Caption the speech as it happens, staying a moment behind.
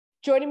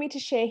Joining me to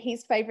share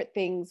his favourite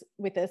things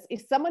with us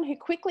is someone who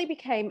quickly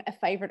became a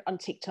favourite on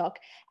TikTok,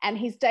 and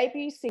his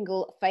debut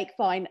single "Fake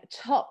Fine"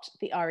 topped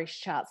the Irish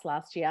charts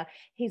last year.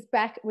 He's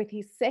back with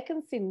his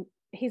second single,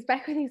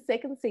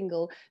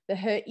 "The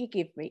Hurt You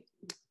Give Me."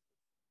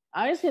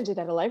 I'm just going to do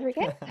that all over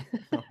again.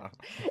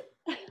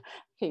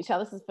 Can you tell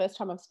this is the first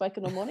time I've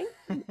spoken all morning?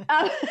 It's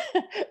a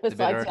bit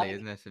Besides early, yelling,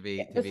 isn't it, to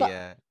be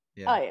yeah.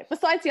 yeah. Oh yeah.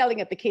 Besides yelling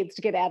at the kids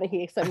to get out of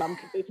here so mum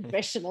can be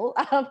professional.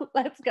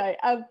 Let's go.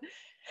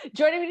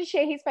 Joining me to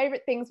share his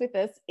favourite things with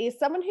us is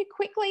someone who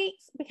quickly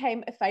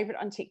became a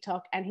favourite on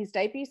TikTok, and his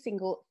debut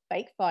single,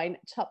 "Fake Fine,"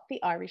 topped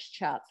the Irish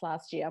charts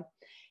last year.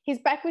 He's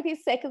back with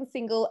his second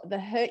single, "The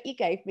Hurt You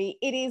Gave Me."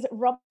 It is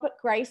Robert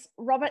Grace.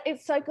 Robert,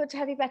 it's so good to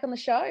have you back on the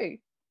show.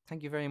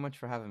 Thank you very much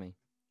for having me.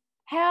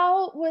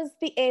 How was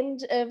the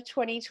end of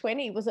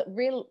 2020? Was it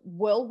real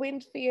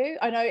whirlwind for you?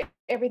 I know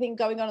everything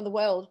going on in the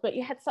world, but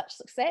you had such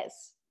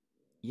success.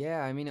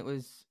 Yeah, I mean,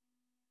 it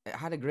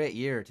had a great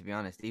year, to be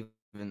honest. Even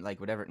like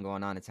with everything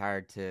going on, it's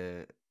hard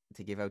to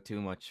give out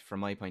too much from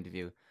my point of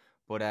view.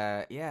 But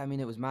yeah, I mean,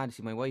 it was mad.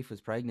 See, my wife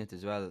was pregnant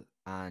as well,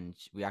 and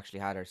we actually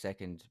had our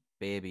second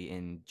baby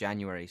in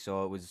January,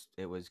 so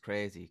it was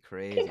crazy,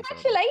 crazy. So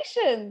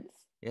Congratulations.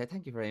 yeah,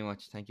 thank you very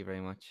much, thank you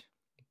very much.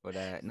 But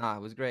no,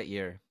 it was a great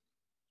year.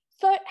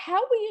 So, how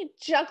were you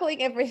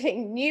juggling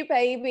everything? New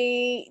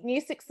baby,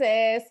 new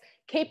success,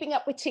 keeping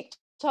up with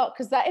TikTok?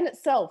 Because that in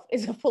itself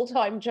is a full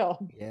time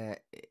job. Yeah,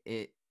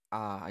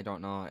 I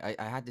don't know. I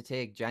had to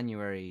take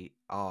January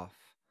off.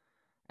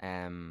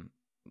 Um,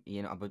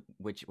 but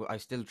which I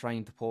was still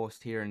trying to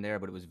post here and there,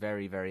 but it was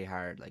very, very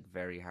hard, like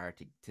very hard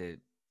to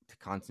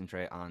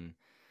concentrate on.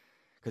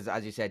 Because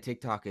as you said,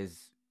 TikTok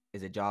is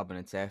a job in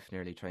itself,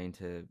 nearly trying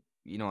to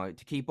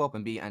to keep up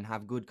and be and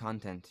have good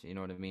content. You know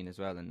what I mean as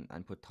well,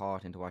 and put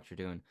thought into what you're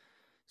doing.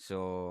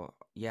 So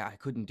yeah, I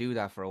couldn't do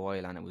that for a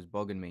while, and it was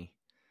bugging me.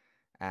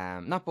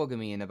 Not bugging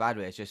me in a bad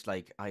way. It's just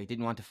like I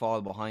didn't want to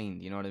fall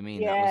behind. You know what I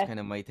mean? That was Yeah. kind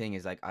of my thing.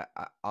 Is like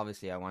I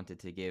obviously I wanted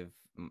to give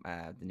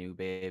the new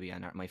baby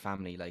and my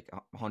family like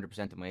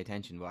 100% of my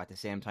attention, but at the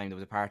same time there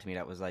was a part of me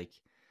that was like,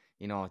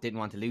 didn't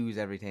want to lose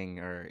everything,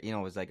 or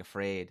was like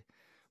afraid.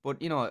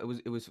 But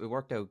it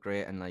worked out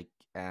great, and like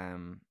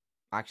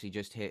actually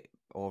just hit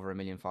over 1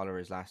 million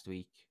followers last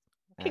week.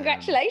 Um,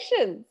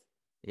 Congratulations.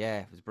 yeah,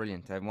 it was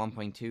brilliant. I have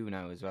 1.2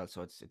 now as well,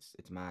 so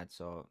it's mad.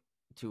 So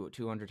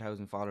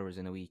 200,000 followers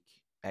in a week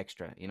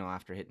extra,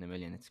 after hitting 1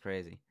 million. It's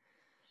crazy.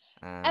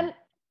 Um, And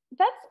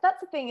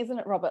that's the thing, isn't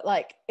it, Robert?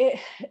 Like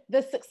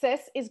the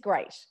success is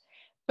great,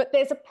 but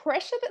there's a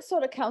pressure that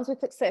sort of comes with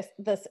the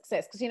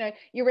success, because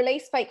you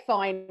release "Fake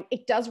Fine,"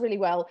 it does really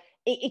well,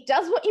 it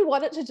does what you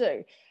want it to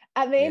do,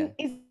 and then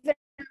yeah, is there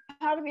a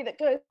part of you that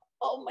goes,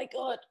 "Oh my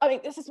god, I mean,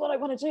 this is what I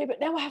want to do, but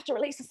now I have to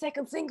release a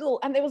second single,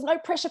 and there was no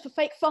pressure for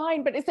 "Fake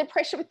Fine," but is there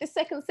pressure with this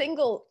second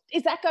single?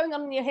 Is that going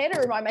on in your head,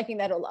 or am I making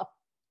that all up?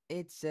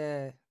 it's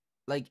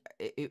like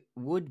it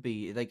would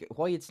be like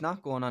why it's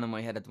not going on in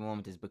my head at the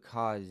moment is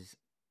because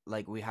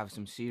like we have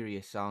some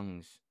serious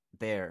songs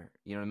there.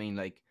 You know what I mean?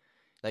 Like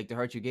 "The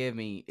Hurt You Gave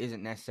Me"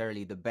 isn't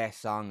necessarily the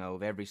best song out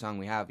of every song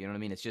we have. You know what I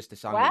mean? It's just the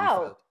song that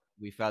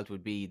we felt Wow.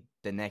 would be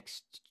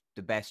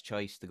the best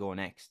choice to go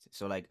next.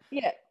 So like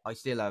Yeah.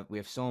 we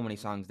have so many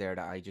songs there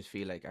that I just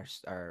feel like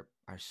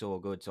are so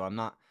good. So I'm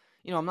not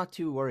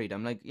too worried.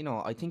 I'm like,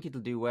 I think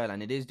it'll do well,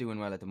 and it is doing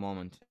well at the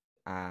moment.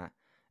 Uh,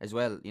 as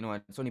well,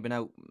 it's only been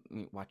out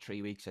what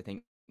 3 weeks I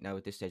think now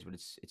at this stage, but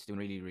it's doing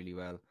really, really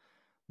well.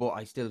 But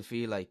I still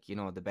feel like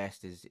the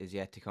best is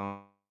yet to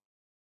come.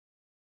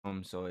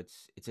 So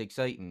it's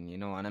exciting,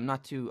 and I'm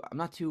not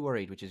too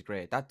worried, which is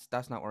great.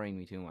 That's not worrying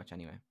me too much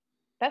anyway.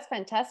 That's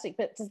fantastic.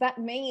 But does that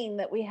mean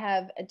that we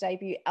have a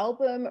debut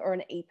album or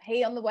an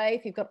EP on the way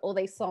if you've got all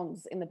these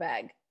songs in the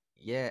bag?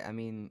 Yeah, I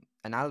mean,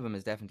 an album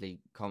has definitely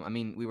come. I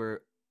mean, we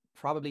were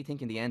probably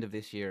thinking the end of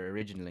this year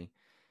originally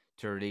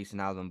to release an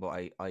album,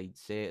 but I'd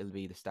say it'll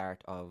be the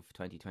start of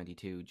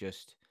 2022.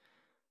 Just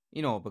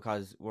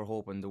because we're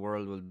hoping the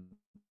world will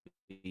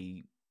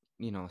be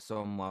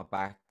somewhat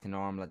back to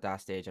normal at that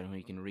stage, and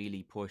we can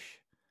really push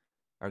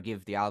or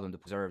give the album the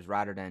preserves,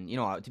 rather than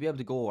to be able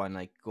to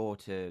go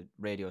to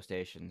radio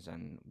stations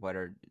and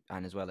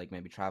as well, like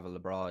maybe travel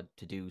abroad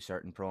to do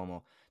certain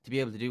promo, to be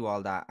able to do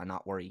all that and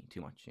not worry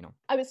too much.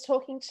 I was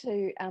talking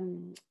to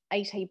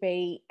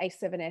ATB,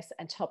 A7S,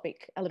 and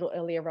Topic a little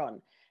earlier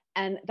on,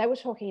 and they were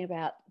talking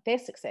about their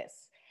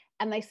success.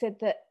 And they said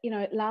that,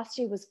 last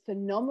year was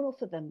phenomenal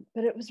for them,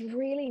 but it was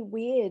really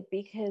weird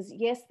because,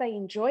 yes, they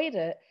enjoyed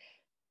it,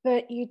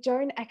 but you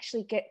don't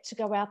actually get to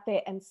go out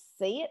there and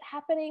see it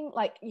happening.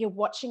 Like you're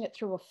watching it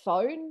through a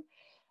phone.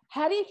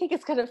 How do you think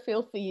it's going to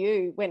feel for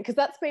you because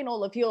that's been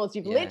all of yours.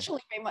 You've Yeah.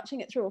 literally been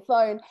watching it through a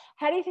phone.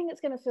 How do you think it's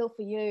going to feel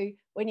for you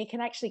when you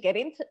can actually get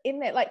in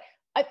there? Like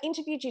I've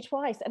interviewed you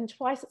twice, and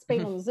twice it's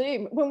been on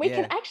Zoom when we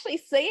can Yeah. actually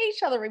see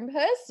each other in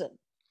person.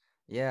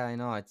 Yeah, I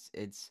know.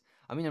 It's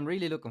I mean, I'm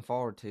really looking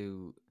forward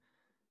to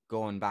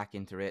going back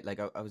into it. Like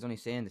I was only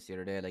saying this the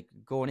other day, like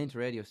going into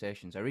radio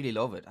stations. I really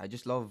love it. I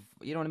just love,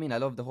 you know what I mean? I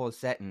love the whole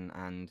setting,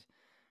 and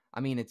I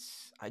mean,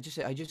 I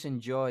just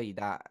enjoy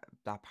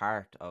that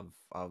part of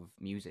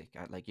music.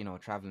 Like,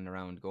 traveling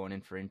around, going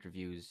in for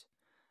interviews,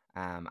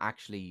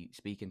 actually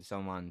speaking to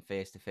someone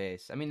face to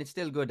face. I mean, it's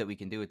still good that we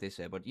can do it this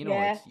way, but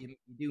Yeah. you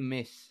do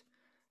miss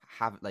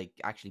have like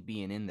actually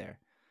being in there.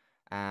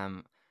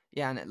 Um,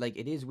 yeah, and like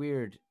it is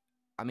weird.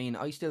 I mean,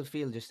 I still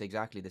feel just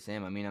exactly the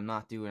same. I mean, I'm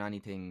not doing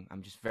anything.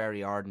 I'm just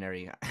very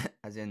ordinary.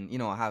 As in,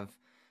 I have,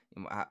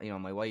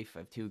 my wife. I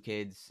have two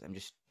kids. I'm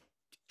just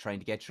trying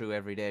to get through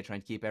every day,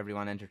 trying to keep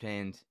everyone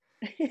entertained.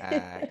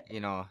 Uh, you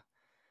know,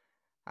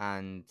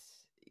 and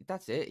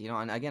that's it.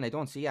 And again, I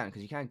don't see that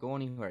because you can't go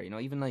anywhere.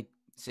 Even like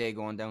say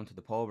going down to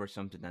the pub or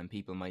something, and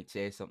people might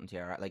say something to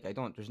you. Like I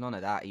don't. There's none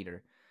of that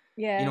either.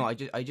 Yeah.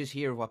 I just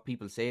hear what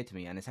people say to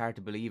me, and it's hard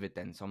to believe it.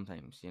 Then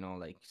sometimes,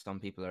 like some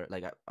people are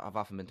like I've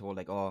often been told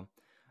like, oh,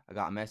 I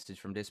got a message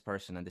from this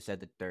person, and they said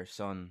that their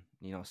son,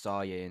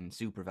 saw you in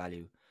Super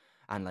Value,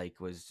 and like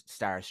was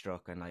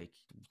starstruck and like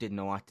didn't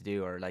know what to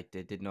do, or like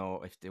they didn't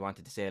know if they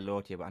wanted to say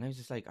hello to you. But and I was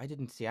just like, I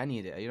didn't see any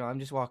of it. I'm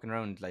just walking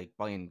around like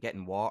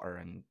getting water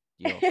and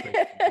crisps and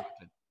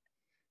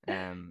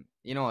chocolate.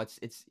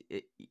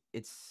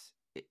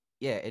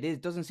 Yeah, it is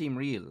doesn't seem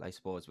real, I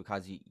suppose,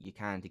 because you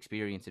can't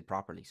experience it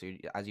properly. So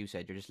as you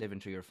said, you're just living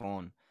through your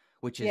phone,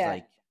 which is Yeah.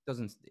 like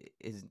doesn't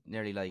is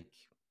nearly like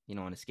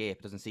an escape.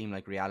 It doesn't seem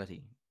like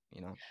reality.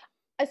 You know.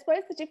 I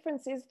suppose the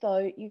difference is,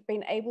 though, you've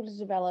been able to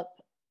develop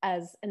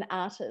as an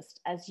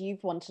artist as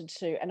you've wanted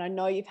to. And I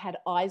know you've had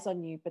eyes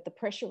on you, but the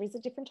pressure is a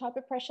different type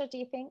of pressure, do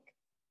you think?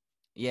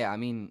 Yeah, I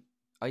mean,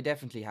 I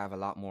definitely have a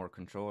lot more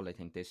control. I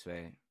think this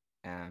way.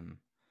 Um,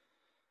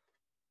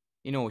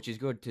 which is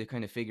good to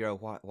kind of figure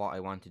out what I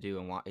want to do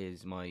and what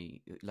is my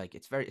like.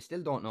 It's very I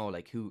still don't know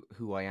like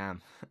who I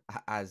am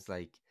as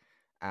like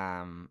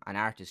an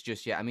artist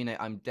just yet. I mean,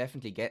 I'm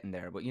definitely getting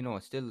there, but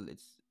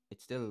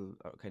it's still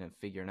kind of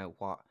figuring out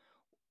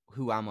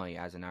who am I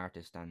as an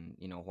artist, and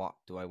what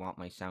do I want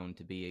my sound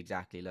to be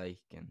exactly like.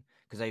 And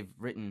because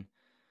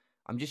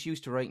I'm just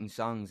used to writing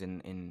songs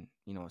in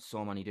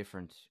so many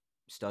different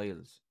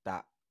styles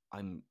that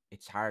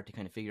it's hard to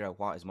kind of figure out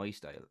what is my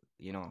style.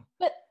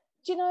 But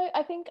do you know,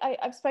 I think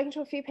I've spoken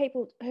to a few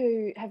people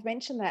who have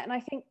mentioned that. And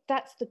I think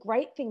that's the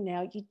great thing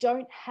now. You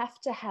don't have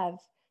to have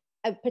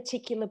a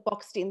particular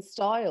boxed in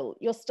style.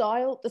 The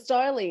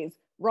style is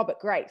Robert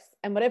Grace.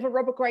 And whatever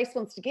Robert Grace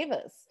wants to give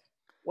us,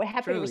 we're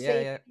happy to True, yeah,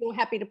 receive yeah. it. You're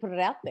happy to put it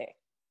out there.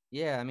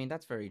 Yeah, I mean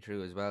that's very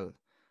true as well.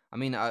 I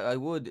mean, I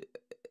would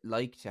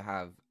like to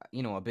have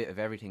a bit of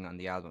everything on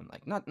the album,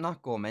 like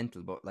not go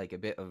mental, but like a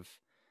bit of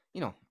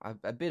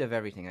a bit of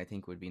everything. I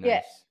think would be Yeah.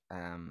 nice.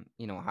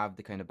 Have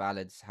the kind of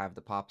ballads, have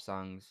the pop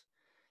songs,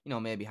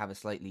 maybe have a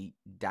slightly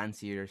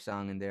dancier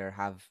song in there.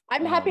 Have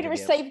I'm happy to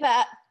maybe a receive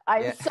that.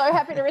 I'm yeah, so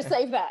happy to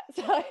receive that.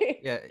 So,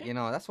 yeah.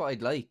 That's what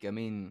I'd like. I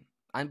mean,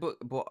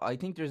 but I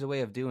think there's a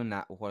way of doing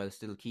that while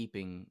still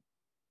keeping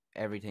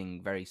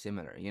everything very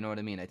similar. You know what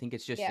I mean? I think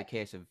it's just yeah. a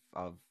case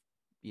of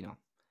you know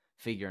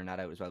figuring that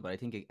out as well. But I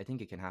think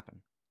it can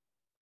happen.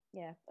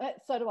 Yeah,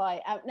 so do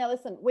I. Now,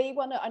 listen, we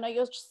want to. I know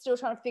you're still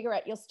trying to figure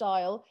out your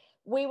style.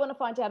 We want to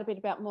find out a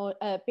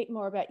bit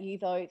more about you,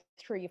 though,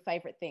 through your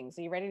favorite things.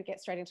 Are you ready to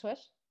get straight into it?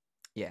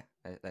 Yeah,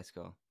 let's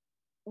go.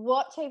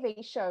 What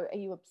TV show are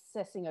you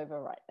obsessing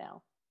over right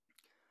now?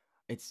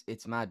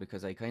 It's mad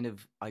because I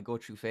go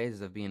through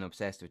phases of being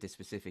obsessed with this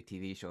specific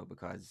TV show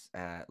because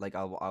like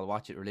I'll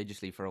watch it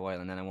religiously for a while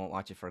and then I won't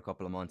watch it for a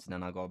couple of months and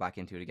then I'll go back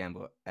into it again.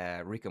 But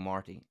Rick and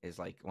Morty is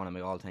like one of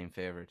my all time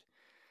favorite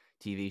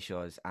TV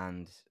shows,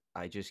 and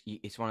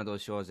it's one of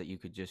those shows that you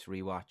could just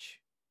rewatch.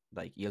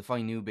 Like you'll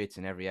find new bits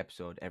in every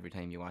episode every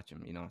time you watch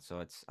them.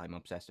 So I'm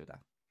obsessed with that.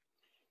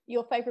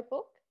 Your favorite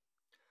book?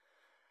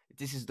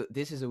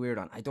 This is a weird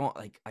one. I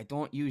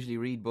don't usually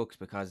read books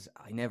because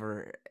I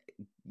never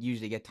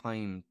usually get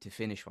time to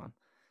finish one.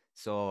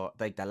 So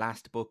like the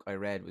last book I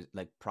read was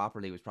like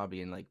properly was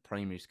probably in like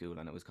primary school,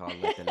 and it was called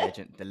like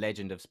the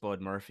Legend of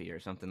Spud Murphy or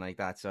something like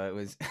that. So it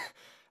was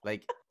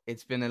like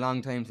it's been a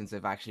long time since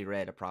I've actually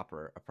read a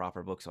proper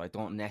book. So I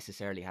don't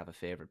necessarily have a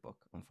favorite book,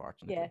 Yeah,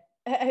 unfortunately.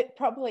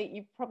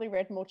 you've probably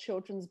read more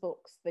children's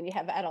books than you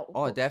have adult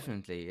Oh, books.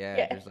 definitely. Yeah,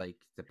 Yeah. there's like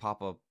the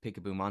pop-up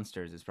Peekaboo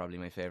Monsters is probably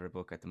my favorite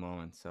book at the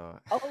moment. So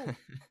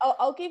Oh,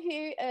 I'll give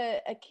you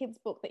a kid's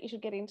book that you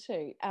should get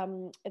into.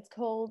 It's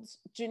called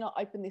Do Not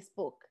Open This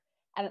Book,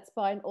 and it's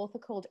by an author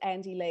called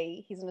Andy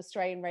Lee. He's an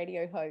Australian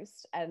radio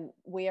host, and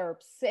we are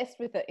obsessed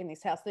with it in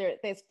this house.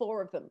 There's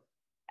four of them, oh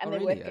and they're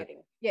really? worth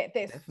getting. Yeah,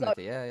 they're so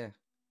Definitely. Yeah, yeah.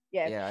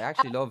 yeah. Yeah, I Uh,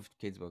 actually loved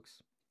kids'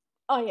 books.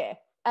 oh yeah,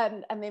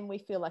 and then we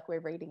feel like we're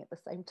reading at the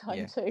same time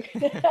Yeah. too.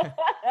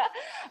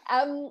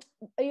 um,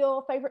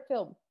 your favorite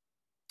film?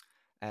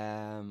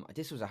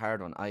 This was a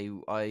hard one.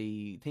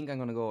 I think I'm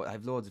gonna go. I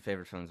have loads of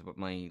favorite films, but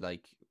my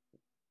like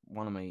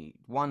one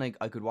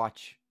I could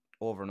watch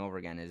over and over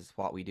again is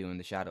What We Do in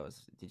the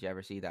Shadows. Did you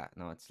ever see that?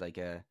 No, it's like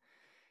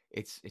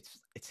it's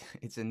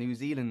a New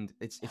Zealand.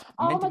 It's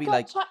Oh meant to my be God,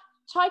 like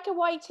Taika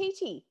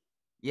Waititi.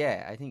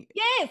 yeah. I think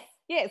Yes,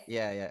 yes.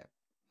 yeah, yeah.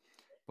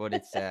 But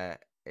it's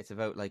it's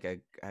about like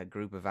a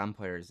group of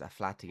vampires that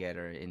flat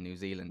together in New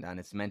Zealand, and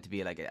it's meant to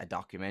be like a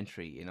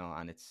documentary,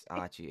 and it's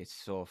actually it's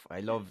so I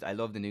love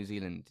the New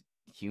Zealand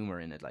humor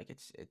in it. Like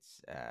it's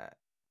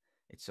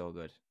so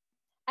good.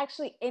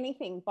 Actually,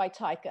 anything by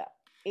Taika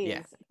Yeah,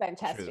 is true.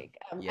 fantastic.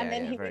 And Yeah,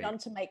 then yeah, he went very. on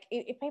to make,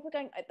 if people are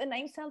going, the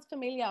name sounds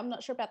familiar, I'm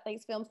not sure about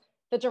these films,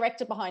 the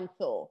director behind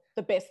Thor,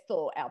 the best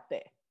Thor out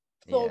there,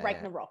 Thor Yeah, yeah.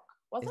 Ragnarok,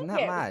 was it? Isn't that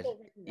Yeah, it was mad? Thor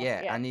Ragnarok.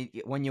 Yeah, Yeah, and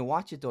when you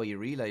watch it though, you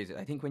realize it.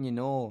 I think when you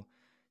know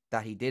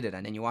that he did it,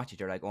 and then you watch it,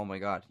 you're like, oh my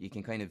god, you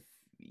can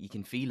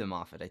feel him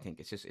off it. I think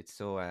it's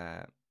so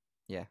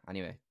yeah.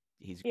 Anyway,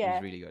 he's yeah.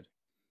 really good.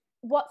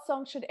 What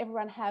song should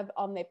everyone have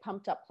on their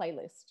pumped up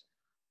playlist?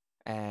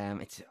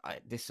 It's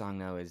this song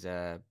now is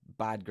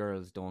 "Bad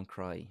Girls Don't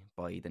Cry"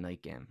 by The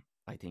Night Game.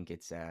 I think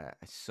it's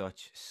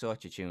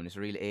such a tune. It's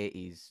a real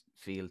 '80s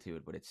feel to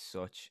it, but it's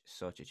such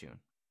a tune.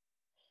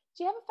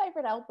 Do you have a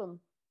favorite album?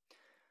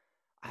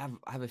 I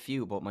have a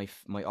few, but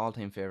my all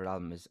time favorite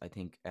album is I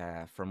think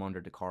 "From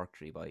Under the Cork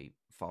Tree" by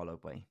Fall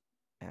Out Boy,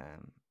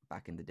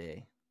 back in the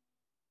day.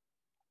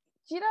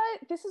 Do you know,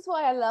 this is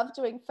why I love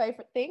doing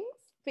favorite things,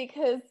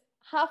 because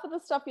half of the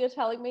stuff you're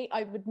telling me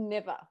I would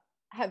never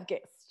have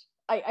guessed.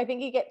 I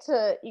think you get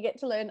to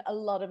learn a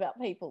lot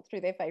about people through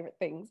their favorite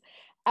things.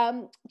 Do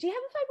you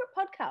have a favorite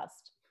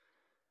podcast?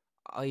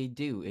 I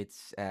do.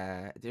 It's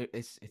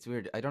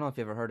weird. I don't know if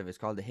you ever heard of it. It's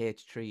called the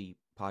H3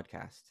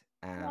 podcast.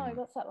 No,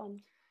 what's that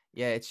one?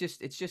 Yeah, it's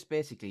just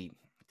basically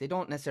they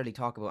don't necessarily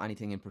talk about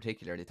anything in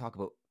particular. They talk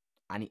about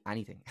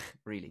anything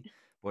really.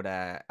 But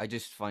I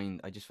just find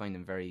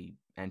them very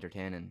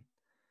entertaining.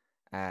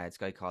 It's a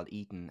guy called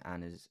Ethan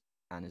and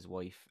his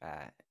wife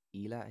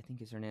Ela, I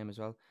think is her name as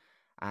well,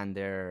 and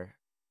they're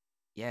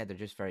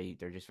just very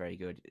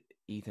good.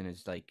 Ethan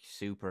is like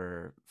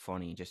super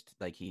funny. Just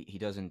like he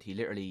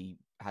literally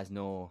has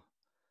no,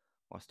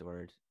 what's the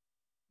word?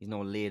 He's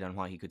no lid on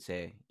what he could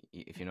say,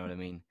 if you know what I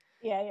mean.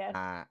 Yeah, yeah,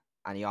 Uh,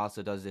 and he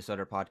also does this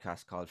other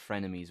podcast called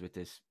Frenemies with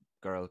this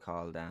girl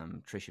called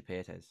Trisha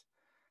Paytas,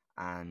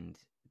 and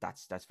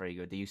that's very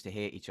good. They used to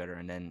hate each other,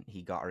 and then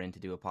he got her in to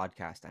do a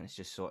podcast, and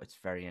it's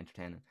very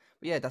entertaining.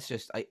 But yeah, that's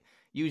just I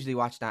usually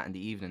watch that in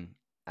the evening,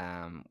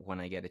 when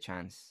I get a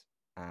chance.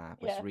 But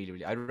it's yeah. really,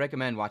 really, I'd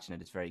recommend watching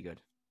it. It's very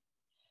good.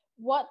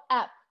 What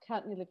app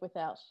can't you live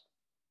without?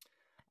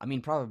 I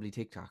mean, probably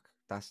TikTok.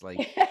 That's like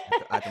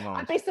at the I'd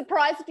moment. be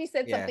surprised if you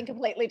said Yeah, something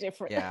completely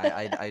different.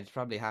 yeah. I'd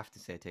probably have to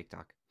say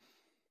TikTok.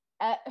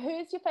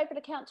 Who's your favorite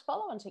account to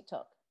follow on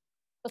TikTok?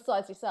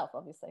 Besides yourself,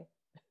 obviously.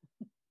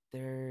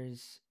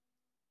 There's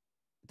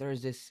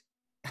there's this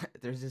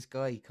there's this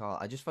guy called,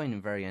 I just find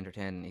him very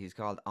entertaining. He's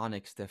called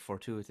Onyx the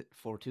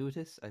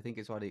Fortuitous, I think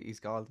is what he's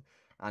called.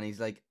 And he's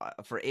like,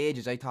 for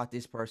ages I thought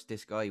this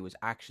guy was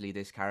actually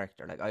this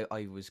character. Like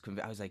I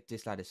was like,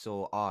 this lad is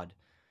so odd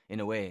in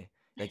a way.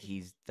 Like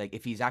he's like,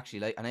 if he's actually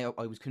like, and I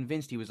was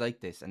convinced he was like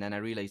this, and then I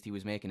realized he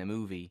was making a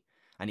movie,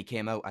 and he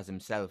came out as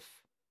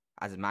himself,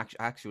 as his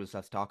actual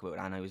self to talk about it,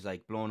 and I was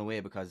like blown away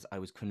because I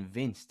was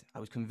convinced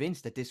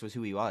that this was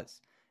who he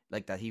was,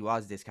 like that he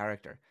was this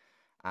character,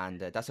 and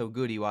that's how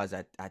good he was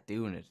at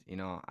doing it.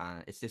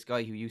 It's this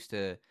guy who used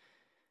to,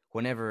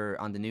 whenever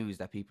on the news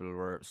that people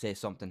were say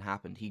something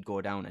happened, he'd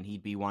go down and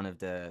he'd be one of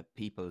the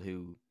people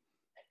who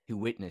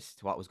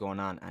witnessed what was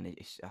going on, and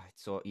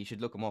so you should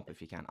look him up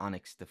if you can.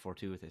 Onyx the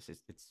Fortuitous.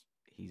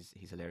 He's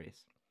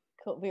hilarious.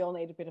 Cool. We all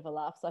need a bit of a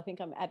laugh, so I think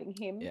I'm adding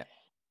him. Yeah.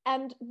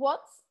 And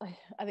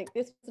I think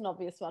this is an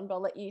obvious one, but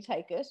I'll let you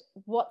take it.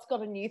 What's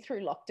gotten you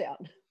through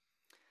lockdown?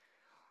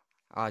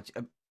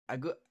 A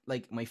good,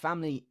 like my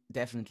family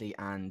definitely,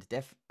 and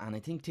I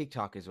think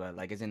TikTok as well.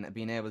 Like as in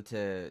being able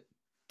to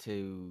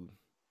to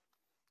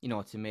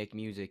make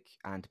music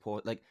and to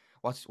post. Like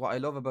what I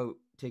love about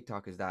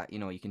TikTok is that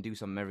you can do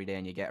something every day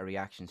and you get a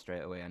reaction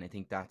straight away, and I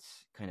think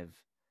that's kind of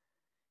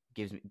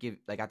give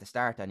like at the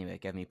start anyway,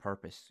 it gave me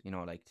purpose.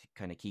 Like to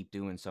kind of keep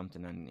doing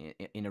something, and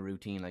in a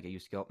routine. Like I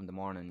used to get up in the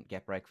morning,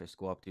 get breakfast,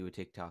 go up, do a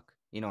TikTok.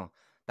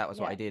 That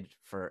was what Yeah, I did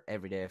for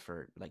every day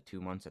for like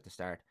 2 months at the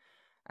start.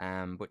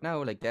 But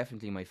now, like,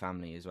 definitely my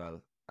family as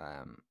well.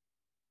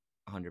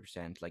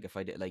 100%. Like if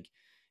I did, like,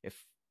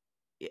 if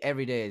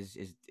every day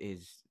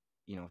is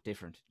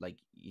different. Like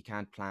you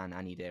can't plan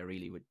any day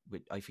really with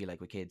I feel like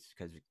with kids,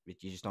 because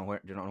you just don't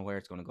know where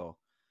it's going to go.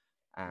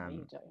 no, you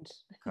um don't.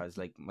 because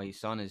like my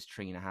son is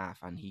 3.5,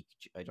 and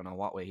I don't know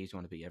what way he's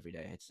going to be every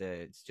day.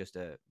 It's just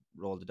a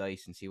roll the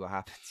dice and see what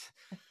happens.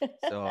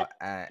 So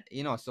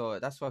so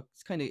that's what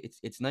it's kind of,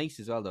 it's nice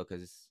as well though,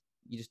 because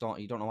you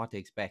don't know what to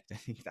expect. I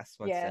think that's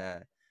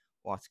Yeah,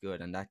 what's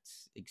good, and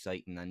that's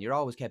exciting, and you're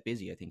always kept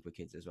busy, I think, with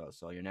kids as well.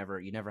 So you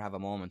never have a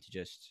moment to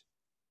just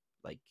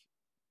like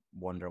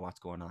wonder what's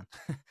going on.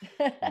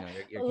 You're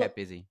well, look, kept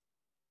busy.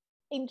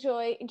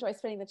 enjoy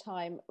spending the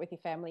time with your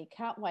family.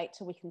 Can't wait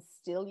till we can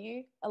steal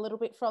you a little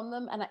bit from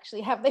them and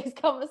actually have these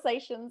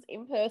conversations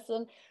in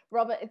person.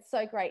 Robert, it's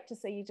so great to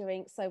see you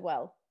doing so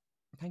well.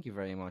 Thank you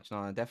very much. No,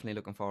 I'm definitely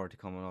looking forward to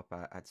coming up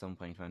at some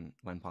point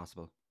when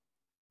possible.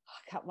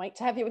 I can't wait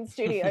to have you in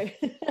studio.